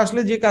যারা, তারা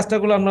আসলে যে কাজটা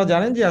গুলো আমরা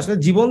জানেন যে আসলে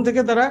জীবন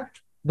থেকে তারা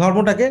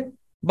ধর্মটাকে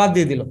বাদ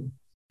দিয়ে দিল,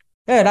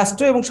 হ্যাঁ,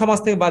 রাষ্ট্র এবং সমাজ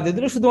থেকে বাদ দিয়ে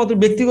দিল, শুধুমাত্র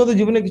ব্যক্তিগত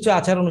জীবনে কিছু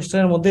আচার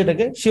অনুষ্ঠানের মধ্যে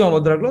এটাকে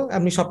সীমাবদ্ধ রাখলো।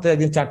 আপনি সপ্তাহে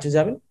একদিন চার্চে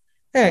যাবেন,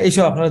 হ্যাঁ,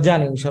 এইসব আপনারা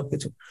জানেন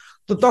সবকিছু।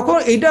 তো তখন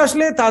এইটা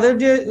আসলে তাদের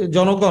যে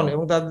জনগণ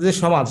এবং তাদের যে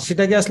সমাজ,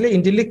 সেটাকে আসলে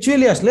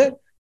ইন্টেলেকচুয়ালি আসলে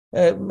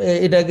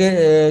এটাকে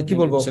কি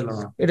বলবো,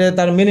 এটা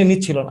তার মেনে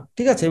নিচ্ছিল না।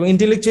 ঠিক আছে, এবং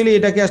ইন্টেলেকচুয়ালি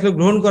এটাকে আসলে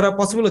গ্রহণ করা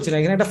পসিবল হচ্ছে না,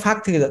 এখানে একটা ফাঁক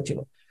থেকে যাচ্ছিল।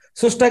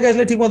 সোর্সটাকে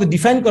আসলে ঠিক মতো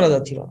ডিফাইন করা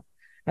যাচ্ছিল না।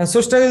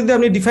 সোর্সটাকে যদি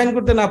আপনি ডিফাইন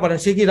করতে না পারেন,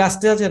 সে কি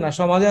রাষ্ট্রে আছে না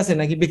সমাজে আছে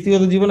নাকি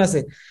ব্যক্তিগত জীবন আছে,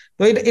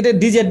 তো এটা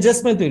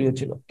ডিসঅ্যাডজাস্টমেন্ট তৈরি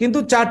হচ্ছিল। কিন্তু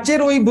চার্চের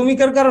ওই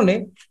ভূমিকার কারণে,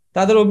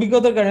 তাদের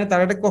অভিজ্ঞতার কারণে,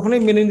 তারা এটা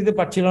কখনোই মেনে নিতে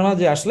পারছিল না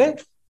যে আসলে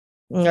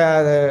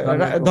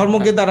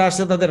ধর্মকে তারা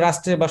আসলে তাদের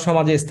রাষ্ট্রে বা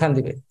সমাজে স্থান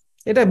দিবে।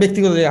 এটা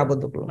ব্যক্তিগত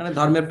আবদ্ধ করলো, মানে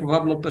ধর্মের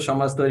প্রভাব মুক্ত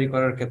সমাজ তৈরি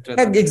করার ক্ষেত্রে।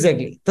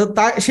 এক্স্যাক্টলি। তো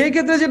সেই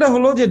ক্ষেত্রে যেটা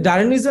হলো যে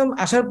ডারউইনিজম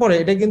আসার পরে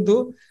এটা কিন্তু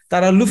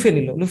তারা লুফে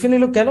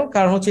নিল। কেন?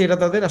 কারণ হচ্ছে এটা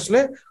তাদের আসলে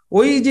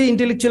ওই যে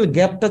ইন্টেলেকচুয়াল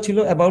গ্যাপটা ছিল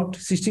অ্যাবাউট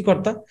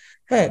সৃষ্টিকর্তা,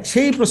 হ্যাঁ,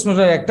 সেই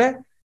প্রশ্নটার একটা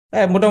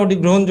মোটামুটি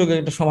গ্রহণযোগ্য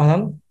একটা সমাধান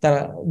তারা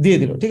দিয়ে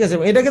দিল। ঠিক আছে,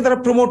 এটাকে তারা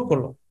প্রমোট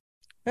করলো।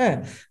 হ্যাঁ,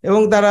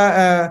 এবং তারা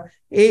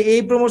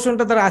এই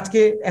প্রমোশনটা তারা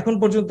এখন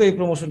পর্যন্ত এই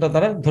প্রমোশনটা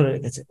তারা ধরে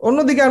রেখেছে।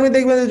 অন্যদিকে আপনি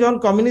দেখবেন যে যখন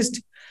কমিউনিস্ট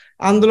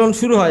আন্দোলন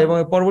শুরু হয় এবং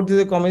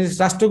পরবর্তীতে কমিউনিস্ট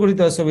রাষ্ট্র গঠিত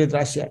হয় সোভিয়েত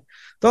রাশিয়ায়,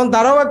 তখন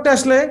তারাও একটা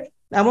আসলে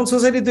এমন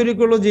সোসাইটি তৈরি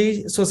করলো যেই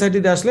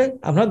সোসাইটিতে আসলে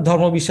আপনার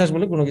ধর্ম বিশ্বাস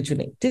বলে কোনো কিছু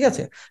নেই। ঠিক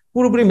আছে,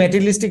 পুরোপুরি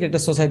ম্যাটেরিয়ালিস্টিক একটা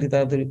সোসাইটি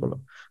তারা তৈরি করলো।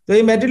 তো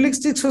এই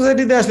ম্যাটেরিয়ালিস্টিক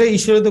সোসাইটিতে আসলে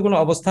ঈশ্বরের তো কোনো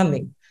অবস্থান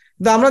নেই।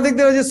 কিন্তু আমরা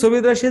দেখতে পাই যে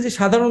সোভিয়েত রাশিয়া যে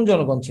সাধারণ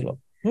জনগণ ছিল,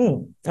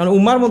 মানে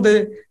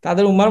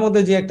তাদের উম্মার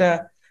মধ্যে যে একটা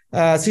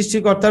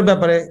সৃষ্টিকর্তার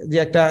ব্যাপারে যে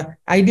একটা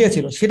আইডিয়া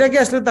ছিল, সেটাকে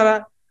আসলে তারা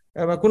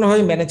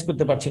কোনোভাবে ম্যানেজ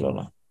করতে পারছিল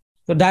না।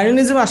 তো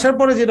ডারউইনিজম আসার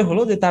পরে যেটা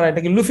হলো যে তারা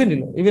এটাকে লুফে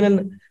নিল। ইভেন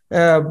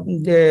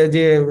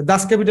যে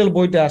দাস ক্যাপিটাল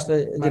বইটা আসলে,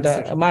 যেটা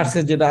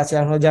মার্কসের যেটা আছে,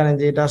 আপনারা জানেন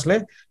যে এটা আসলে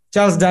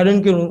চার্লস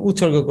ডারউইনকে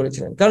উৎসর্গ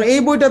করেছিলেন, কারণ এই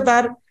বইটা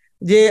তার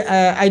যে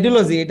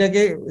আইডিওলজি,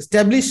 এটাকে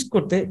স্ট্যাবলিশ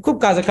করতে খুব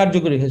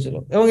কার্যকরী হয়েছিল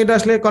এবং এটা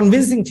আসলে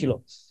কনভিন্সিং ছিল।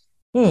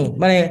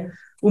 মানে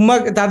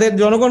তাদের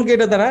জনগণকে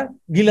এটা তারা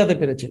গিলাতে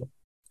পেরেছিল।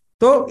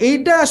 তো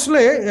এইটা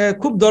আসলে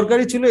খুব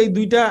দরকারি ছিল এই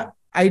দুইটা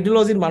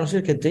আইডিওলজির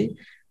মানুষের ক্ষেত্রেই,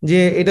 যে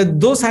এটা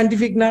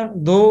সায়েন্টিফিক না,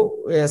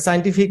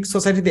 সায়েন্টিফিক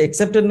সোসাইটিতে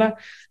অ্যাকসেপ্টেড না,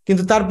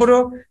 কিন্তু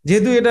তারপরেও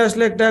যেহেতু এটা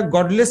আসলে একটা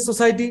গডলেস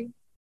সোসাইটি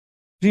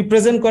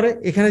রিপ্রেজেন্ট করে,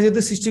 এখানে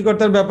যেহেতু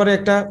সৃষ্টিকর্তার ব্যাপারে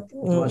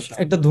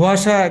একটা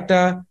ধোঁয়াশা, একটা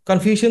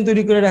কনফিউশন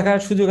তৈরি করে রাখার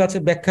সুযোগ আছে,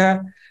 ব্যাখ্যা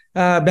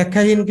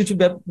ব্যাখ্যাহীন কিছু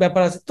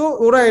ব্যাপার আছে, তো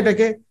ওরা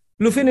এটাকে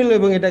লুফে নিল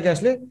এবং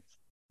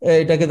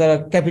এটাকে তারা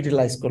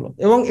ক্যাপিটালাইজ করলো,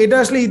 এবং এটা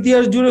আসলে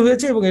ইতিহাস জুড়ে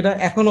হয়েছে এবং এটা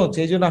এখনো হচ্ছে।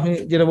 এই জন্য আপনি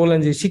যেটা বললেন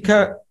যে শিক্ষা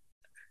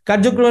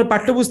কার্যক্রমের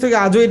পাঠ্যপুস্তকে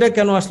আজও এটা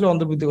কেন আসলে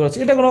অন্তর্ভুক্ত করা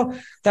হচ্ছে, এটা কোনো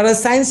তারা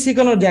সায়েন্স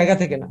শেখানোর জায়গা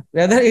থেকে না,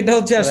 রাদার এটা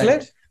হচ্ছে আসলে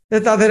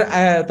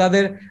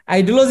তাদের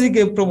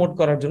আইডিওলজিকে প্রমোট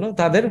করার জন্য,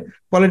 তাদের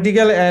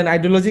পলিটিক্যাল এন্ড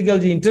আইডিওলজিক্যাল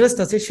যে ইন্টারেস্ট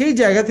আছে সেই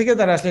জায়গা থেকে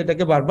তারা আসলে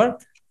এটাকে বারবার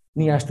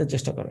নিয়ে আসতে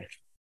চেষ্টা করে।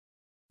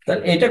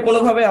 তাহলে এটা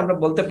কোনোভাবে আমরা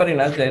বলতে পারি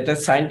না যে এটা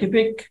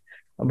সায়েন্টিফিক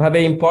ভাবে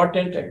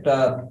ইম্পর্টেন্ট একটা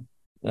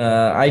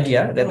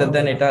আইডিয়া, রেদার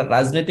দেন এটা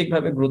রাজনৈতিক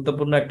ভাবে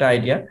গুরুত্বপূর্ণ একটা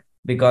আইডিয়া,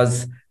 বিকজ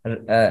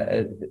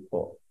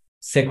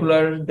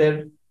সেকুলারদের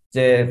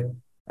যে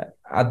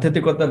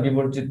আধ্যাত্মিকতা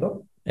বিবর্জিত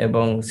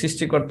এবং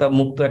সৃষ্টিকর্তা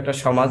মুক্ত একটা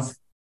সমাজ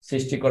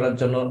সৃষ্টি করার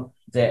জন্য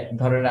যে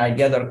ধরনের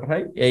আইডিয়া দরকার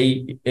হয়,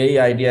 এই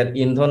আইডিয়ার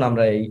ইন্ধন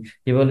আমরা এই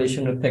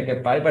ইভলিউশনের থেকে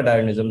পাই বা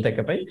ডারউইনিজম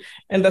থেকে পাই।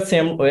 ইন দ্য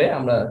সেম ওয়ে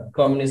আমরা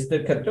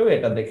কমিউনিস্টদের ক্ষেত্রেও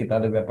এটা দেখি,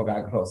 তাদের ব্যাপক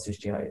আগ্রহ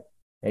সৃষ্টি হয়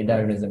এই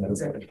ডারউইনিজমের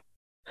উপরে।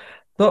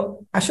 তো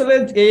আসলে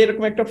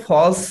এইরকম একটা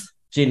ফলস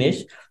জিনিস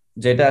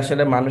যেটা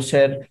আসলে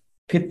মানুষের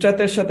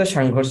ফিতরাতের সাথে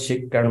সাংঘর্ষিক,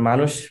 কারণ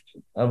মানুষ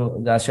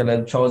আসলে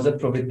সহজে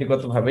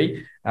প্রবৃত্তিগত ভাবেই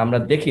আমরা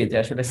দেখি যে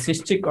আসলে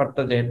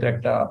সৃষ্টিকর্তা যেহেতু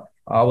একটা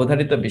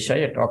অবধারিত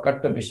বিষয়, একটা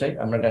অকাট্য বিষয়,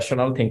 আমরা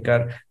রেশনাল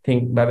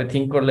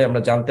থিঙ্ক করলে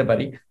আমরা জানতে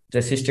পারি যে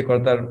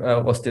সৃষ্টিকর্তার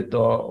অস্তিত্ব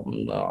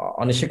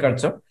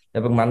অনস্বীকার্য,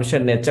 এবং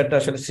মানুষের নেচারটা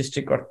আসলে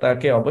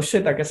সৃষ্টিকর্তাকে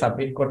অবশ্যই তাকে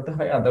সাবমিট করতে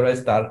হয়, আদারওয়াইজ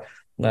তার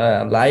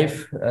লাইফ,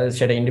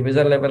 সেটা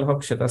ইন্ডিভিজুয়াল লেভেল হোক,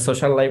 সেটা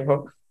সোশ্যাল লাইফ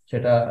হোক,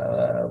 সেটা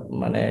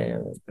মানে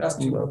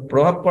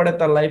প্রভাব পড়ে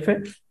তার লাইফে।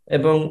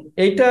 এবং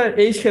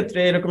এই ক্ষেত্রে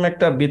এরকম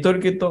একটা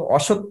বিতর্কিত,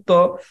 অসত্য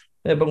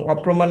এবং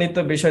অপ্রমাণিত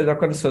বিষয়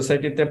যখন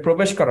সোসাইটিতে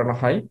প্রবেশ করানো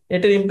হয়,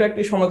 এটার ইম্প্যাক্ট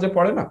এই সমাজে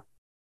পড়ে না?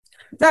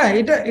 না,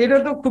 এটা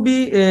তো খুবই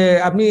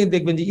আপনি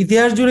দেখবেন যে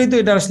ইতিহাস জুড়েই তো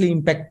এটা আসলে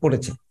ইম্প্যাক্ট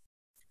পড়েছে।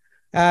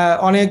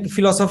 অনেক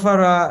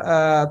ফিলসফাররা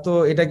তো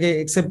এটাকে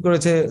একসেপ্ট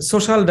করেছে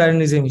সোশ্যাল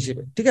ডারউইনিজম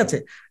হিসেবে, ঠিক আছে,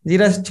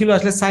 যেটা ছিল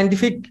আসলে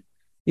সায়েন্টিফিক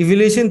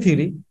ইভলিউশন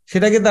থিওরি,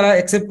 সেটাকে তারা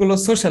একসেপ্ট করলো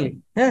সোশ্যালি।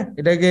 হ্যাঁ,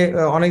 এটাকে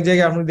অনেক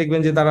জায়গায় আপনি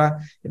দেখবেন যে তারা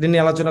এটা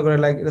নিয়ে আলোচনা করে,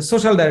 লাইক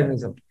সোশ্যাল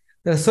ডারউইনিজম।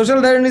 সোশ্যাল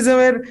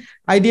ডারউইনিজমের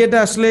আইডিয়াটা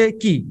আসলে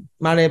কি,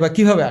 মানে বা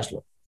কিভাবে আসলো?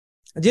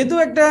 যেহেতু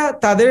একটা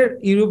তাদের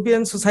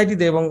ইউরোপিয়ান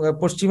সোসাইটিতে এবং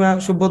পশ্চিমা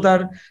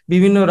সভ্যতার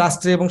বিভিন্ন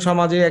রাষ্ট্রে এবং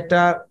সমাজে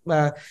একটা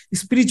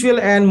স্পিরিচুয়াল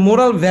অ্যান্ড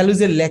মোরাল ভ্যালুজ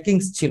এর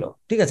ল্যাকিংস ছিল,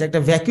 ঠিক আছে, একটা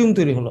ভ্যাকিউম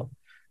তৈরি হলো।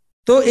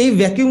 তো এই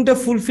ভ্যাকিউমটা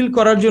ফুলফিল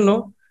করার জন্য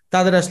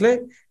তাদের আসলে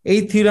এই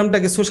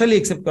থিওরামটাকে সোশ্যালি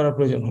একসেপ্ট করার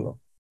প্রয়োজন হলো।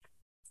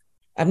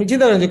 আপনি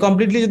চিন্তা করেন যে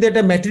কমপ্লিটলি যদি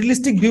একটা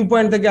ম্যাটেরিয়ালিস্টিক ভিউ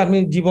পয়েন্ট থেকে আপনি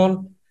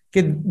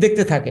জীবনকে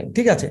দেখতে থাকেন,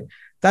 ঠিক আছে,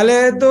 তাহলে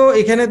তো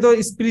এখানে তো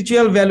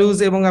স্পিরিচুয়াল ভ্যালুজ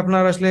এবং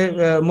আপনার আসলে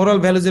মোরাল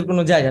ভ্যালুজের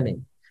কোনো জায়গা নেই।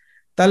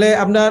 তাহলে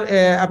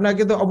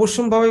আপনাকে তো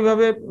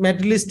অবশ্যম্ভাবীভাবে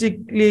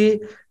ম্যাটেরিয়ালিস্টিকলি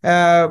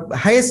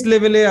হাইয়েস্ট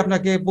লেভেলে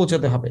আপনাকে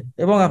পৌঁছাতে হবে,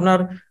 এবং আপনার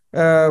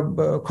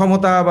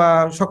ক্ষমতা বা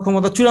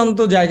সক্ষমতা চূড়ান্ত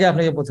জায়গায়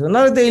আপনাকে পৌঁছাতে হবে,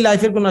 নাহলে তো এই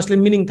লাইফের কোনো আসলে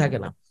মিনিং থাকে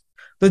না।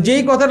 তো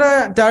যেই কথাটা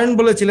টার্ন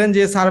বলেছিলেন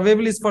যে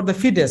survival is for the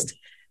fittest,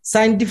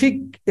 scientific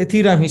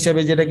theorem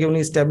হিসেবে যেটাকে উনি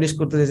এস্টাবলিশ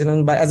করতে চেয়েছিলেন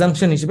বা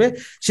অ্যাজাম্পশন হিসেবে,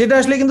 সেটা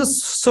আসলে কিন্তু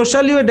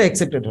সোশ্যালিও এটা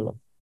অ্যাকসেপ্টেড হলো।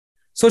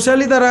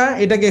 সোশ্যালি তারা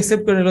এটাকে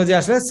অ্যাকসেপ্ট করে নিল যে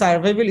আসলে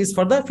survival is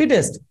for the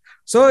fittest.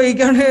 So এই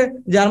কারণে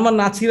জার্মান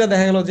নাৎসিরা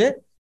দেখা গেল যে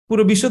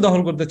পুরো বিশ্ব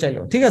দখল করতে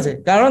চাইলো, ঠিক আছে,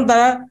 কারণ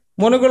তারা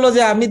মনে করলো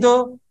যে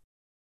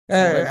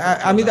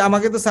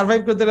আমাকে তো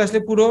সার্ভাইভ করতে হলে আসলে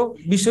পুরো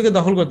বিশ্বকে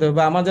দখল করতে হবে,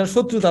 বা আমার যারা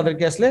শত্রু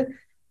তাদেরকে আসলে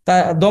তা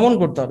দমন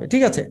করতে হবে,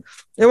 ঠিক আছে।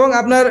 এবং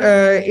আপনার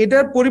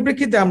এটার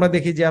পরিপ্রেক্ষিতে আমরা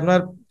দেখি যে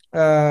আপনার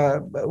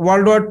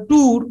ওয়ার্ল্ড ওয়ার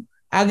টুর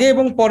আগে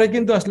এবং পরে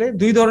কিন্তু আসলে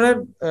দুই ধরনের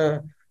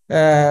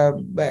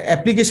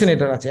অ্যাপ্লিকেশন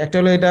এটার আছে। একটা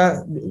হলো এটা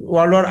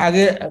ওয়ার্ল্ড ওয়ার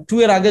টু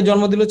এর আগে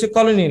জন্ম দিল হচ্ছে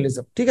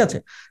কলোনিয়ালিজম, ঠিক আছে,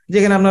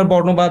 যেখানে আপনার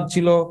বর্ণবাদ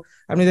ছিল।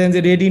 আপনি দেখেন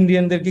যে রেড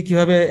ইন্ডিয়ানদেরকে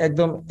কিভাবে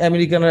একদম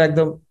আমেরিকানরা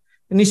একদম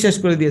নিঃশেষ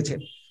করে দিয়েছে।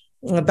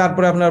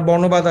 তারপরে আপনার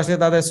বর্ণবাদ আসলে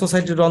তাদের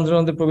সোসাইটির রন্ধ্রে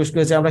রন্ধ্রে প্রবেশ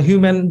করেছে। আমরা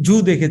হিউম্যান জু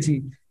দেখেছি,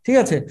 ঠিক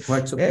আছে,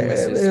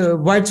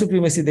 হোয়াইট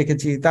সুপ্রিমেসি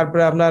দেখেছি।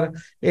 তারপরে আপনার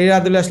এই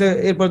আদলে আসলে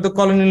এরপরে তো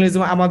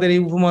কলোনিয়ালিজম আমাদের এই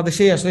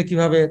উপমহাদেশে আসলে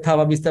কিভাবে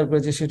থাবা বিস্তার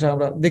করেছে সেটা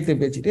আমরা দেখতে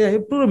পেয়েছি, ঠিক আছে।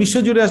 পুরো বিশ্ব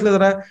জুড়ে আসলে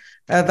তারা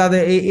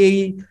তাদের এই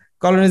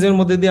কলোনিয়ালিজমের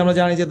মধ্যে দিয়ে আমরা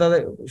জানি যে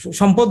তাদের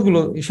সম্পদগুলো,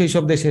 সেই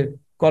সব দেশের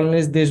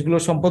কলোনিয়াল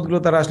দেশগুলোর সম্পদগুলো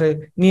তারা আসলে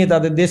নিয়ে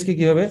তাদের দেশকে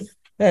কিভাবে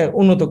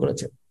উন্নত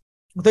করেছে।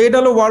 তো এটা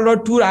হলো ওয়ার্ল্ড ওয়ার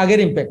টুর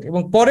আগের ইম্প্যাক্ট।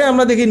 এবং পরে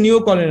আমরা দেখি নিও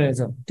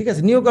কলোনিয়ালিজম, ঠিক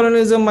আছে। নিও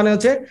কলোনিয়ালিজম মানে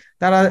হচ্ছে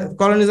তারা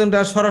কলোনিয়ালিজমটা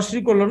সরাসরি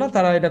করলো না,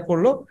 তারা এটা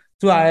করলো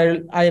থ্রু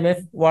IMF,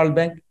 ওয়ার্ল্ড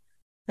ব্যাংক,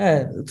 হ্যাঁ,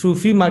 থ্রু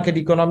ফ্রি মার্কেট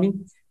ইকোনমি।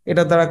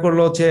 এটা তারা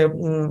করলো হচ্ছে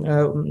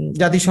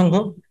জাতিসংঘ,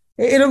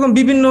 এরকম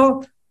বিভিন্ন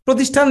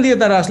প্রতিষ্ঠান দিয়ে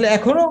তারা আসলে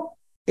এখনো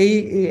এই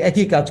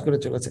একই কাজ করে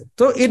চলেছে।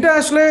 তো এটা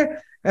আসলে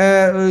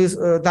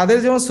তাদের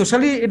যেমন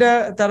সোশ্যালি এটা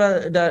তারা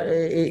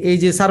এই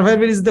যে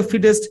সার্ভাইভাল ইজ দ্য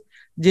ফিটেস্ট,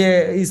 যে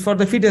ইজ ফর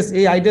দ্য ফিটেস্ট,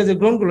 এই আইডিয়া যে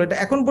গ্রহণ করলো, এটা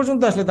এখন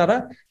পর্যন্ত আসলে তারা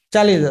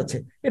চালিয়ে যাচ্ছে।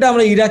 এটা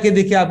আমরা ইরাকে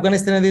দেখি,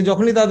 আফগানিস্তানে দেখি,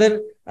 যখনই তাদের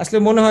আসলে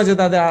মনে হয় যে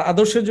তাদের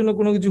আদর্শের জন্য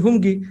কোনো কিছু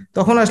হুমকি,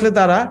 তখন আসলে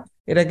তারা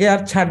এটাকে আর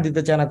ছাড়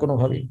দিতে চায় না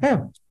কোনোভাবেই। হ্যাঁ,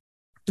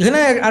 এখানে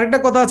আরেকটা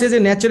কথা আছে যে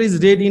nature is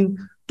red in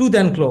tooth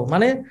and ক্লো,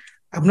 মানে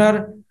আপনার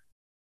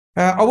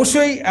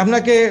অবশ্যই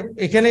আপনাকে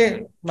এখানে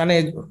মানে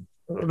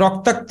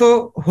রক্তাক্ত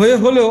হয়ে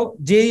হলেও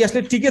যেই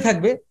আসলে টিকে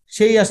থাকবে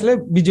সেই আসলে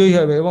বিজয়ী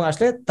হবে এবং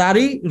আসলে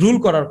তারই রুল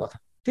করার কথা,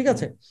 ঠিক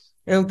আছে।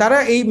 এবং তারা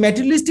এই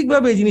ম্যাটেরিয়ালিস্টিক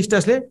ভাবে এই জিনিসটা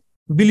আসলে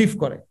বিলিভ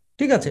করে,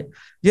 ঠিক আছে,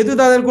 যেহেতু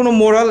তাদের কোনো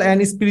মোরাল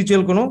অ্যান্ড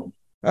স্পিরিচুয়াল কোনো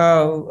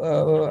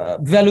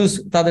ভ্যালুস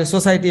তাদের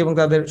সোসাইটি এবং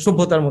তাদের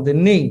সভ্যতার মধ্যে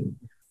নেই।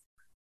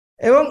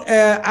 এবং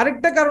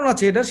আরেকটা কারণ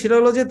আছে এটা, সেটা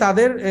হলো যে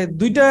তাদের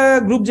দুইটা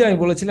গ্রুপ যে আমি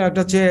বলেছিলাম,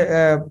 একটা হচ্ছে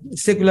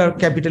সেকুলার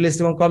ক্যাপিটালিস্ট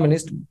এবং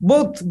কমিউনিস্ট,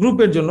 বোথ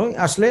গ্রুপের জন্য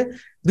আসলে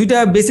দুইটা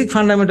বেসিক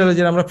ফান্ডামেন্টাল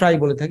যেটা আমরা প্রায়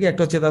বলে থাকি,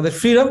 একটা হচ্ছে তাদের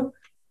ফ্রিডম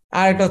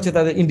আর একটা হচ্ছে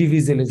তাদের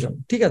ইন্ডিভিজুয়ালিজম,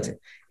 ঠিক আছে।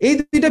 এই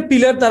দুইটা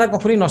পিলার তারা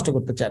কখনোই নষ্ট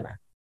করতে চায় না।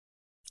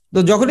 তো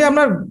যখনই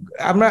আমরা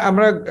আমরা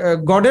আমরা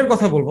গডের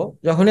কথা বলবো,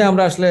 যখনই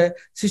আমরা আসলে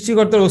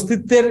সৃষ্টিকর্তার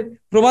অস্তিত্বের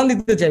প্রমাণ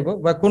দিতে চাইবো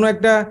বা কোনো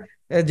একটা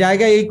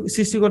জায়গায় এই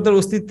সৃষ্টিকর্তার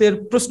অস্তিত্বের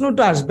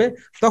প্রশ্নটা আসবে,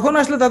 তখন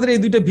আসলে তাদের এই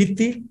দুইটা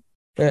ভিত্তি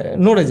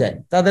নড়ে যায়।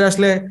 তাদের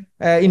আসলে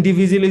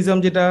ইন্ডিভিজুয়ালিজম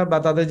যেটা বা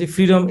তাদের যে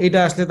ফ্রিডম, এটা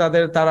আসলে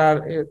তারা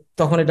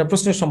তখন এটা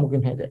প্রশ্নের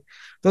সম্মুখীন হয়ে যায়।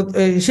 তো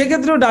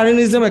সেক্ষেত্রেও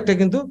ডারউইনিজম একটা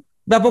কিন্তু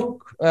ব্যাপক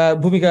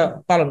ভূমিকা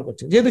পালন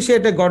করছে, যেহেতু সে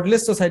একটা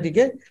গডলেস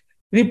সোসাইটিকে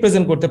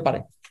রিপ্রেজেন্ট করতে পারে।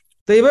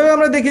 তো এইভাবে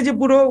আমরা দেখি যে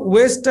পুরো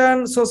ওয়েস্টার্ন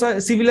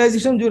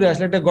সিভিলাইজেশন জুড়ে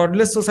আসলে একটা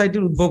গডলেস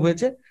সোসাইটির উদ্ভব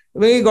হয়েছে,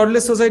 এবং এই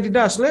গডলেস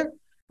সোসাইটিটা আসলে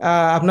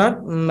আপনার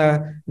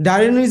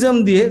ডারউইনিজম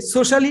দিয়ে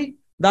সোশ্যালি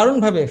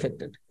দারুণভাবে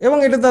এফেক্টেড, এবং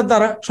এটা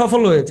তারা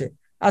সফল হয়েছে।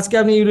 আজকে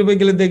আপনি ইউরোপে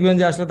গেলে দেখবেন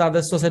যে আসলে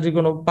তাদের সোসাইটির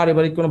কোনো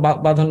পারিবারিক কোনো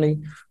বাঁধন নেই,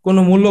 কোনো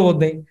মূল্যবোধ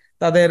নেই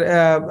তাদের।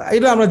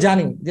 এটা আমরা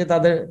জানি যে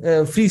তাদের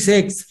ফ্রি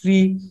সেক্স, ফ্রি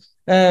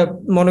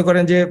মনে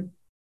করেন যে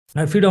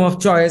ফ্রিডম অফ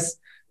চয়েস,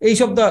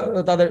 এইসব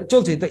তাদের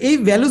চলছে। তো এই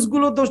ভ্যালুস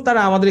গুলো তো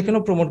তারা আমাদের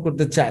এখানেও প্রমোট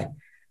করতে চায়,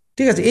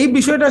 ঠিক আছে। এই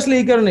বিষয়টা আসলে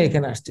এই কারণে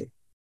এখানে আসছে,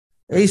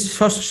 এই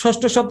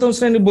ষষ্ঠ সপ্তম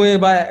শ্রেণীর বইয়ে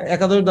বা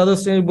একাদশ দ্বাদশ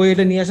শ্রেণীর বই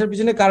এটা নিয়ে আসার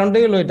পিছনে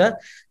কারণটাই হলো এটা,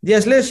 যে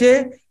আসলে সে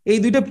এই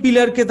দুইটা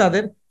পিলারকে,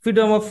 তাদের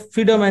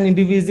ফ্রিডম অ্যান্ড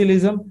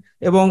ইন্ডিভিজুয়ালিজম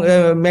এবং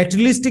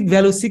ম্যাটেরিয়ালিস্টিক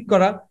ভ্যালু সিক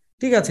করা,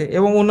 ঠিক আছে,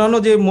 এবং অন্যান্য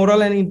যে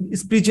মোরাল অ্যান্ড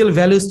স্পিরিচুয়াল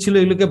ভ্যালুস ছিল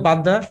এগুলোকে বাদ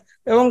দেওয়া,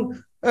 এবং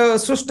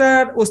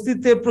স্রষ্টার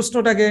অস্তিত্বের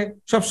প্রশ্নটাকে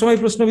সবসময়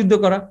প্রশ্নবিদ্ধ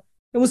করা।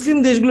 মুসলিম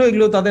দেশগুলো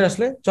এগুলো তাদের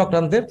আসলে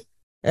চক্রান্তের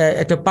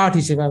একটা পার্ট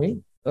হিসেবে আমি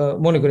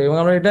মনে করি, এবং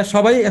আমরা এটা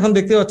সবাই এখন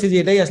দেখতে পাচ্ছি যে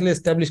এটাই আসলে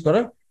এস্টাবলিশ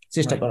করার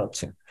চেষ্টা করা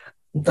হচ্ছে।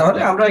 তাহলে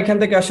আমরা এখান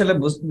থেকে আসলে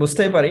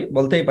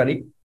বলতেই পারি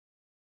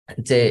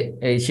যে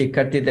এই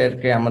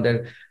শিক্ষার্থীদেরকে আমাদের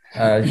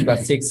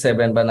ক্লাস 6,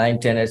 7 বা 9,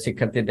 10 এর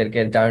শিক্ষার্থীদেরকে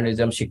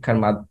ডারউইনিজম শিক্ষার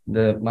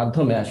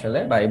মাধ্যমে আসলে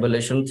বা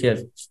ইভলিউশন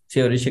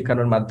থিওরি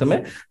শেখানোর মাধ্যমে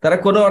তারা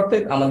কোনো অর্থে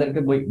আমাদেরকে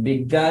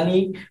বিজ্ঞানী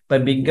বা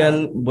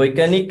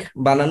বৈজ্ঞানিক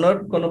বানানোর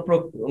কোনো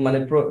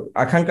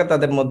আকাঙ্ক্ষা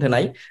তাদের মধ্যে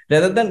নাই,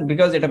 রেদার দেন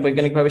বিকজ এটা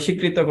বৈজ্ঞানিকভাবে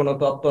স্বীকৃত কোনো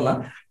তত্ত্ব না।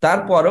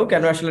 তারপরেও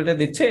কেন আসলে এটা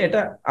দিচ্ছে,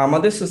 এটা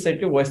আমাদের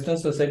সোসাইটি, ওয়েস্টার্ন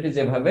সোসাইটি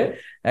যেভাবে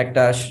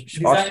একটা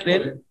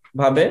অশ্লীল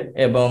ভাবে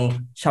এবং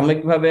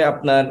সাময়িকভাবে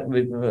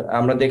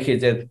আমরা দেখি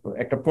যে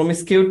একটা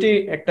প্রমিসকিউটি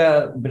একটা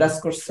বিরাজ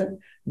করছে,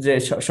 যে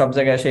সব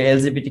জায়গায় সে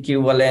LGBTQ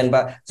বলেন,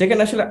 বা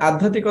যেখানে আসলে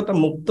আধ্যাত্মিকতা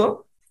মুক্ত,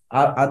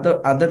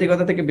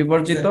 আধ্যাত্মিকতা থেকে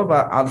বিবর্জিত বা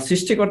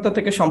সৃষ্টিকর্তা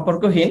থেকে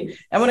সম্পর্কহীন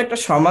এমন একটা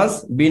সমাজ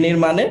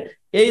বিনির্মাণে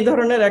এই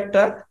ধরনের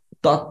একটা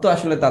তত্ত্ব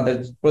আসলে তাদের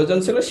প্রয়োজন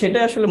ছিল।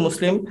 সেটাই আসলে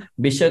মুসলিম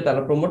বিশ্বে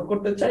তারা প্রমোট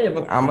করতে চায়,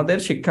 এবং আমাদের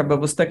শিক্ষা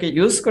ব্যবস্থাকে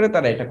ইউজ করে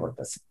তারা এটা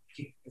করতেছে।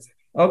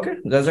 ওকে,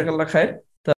 জাযাকাল্লাহ খায়ের।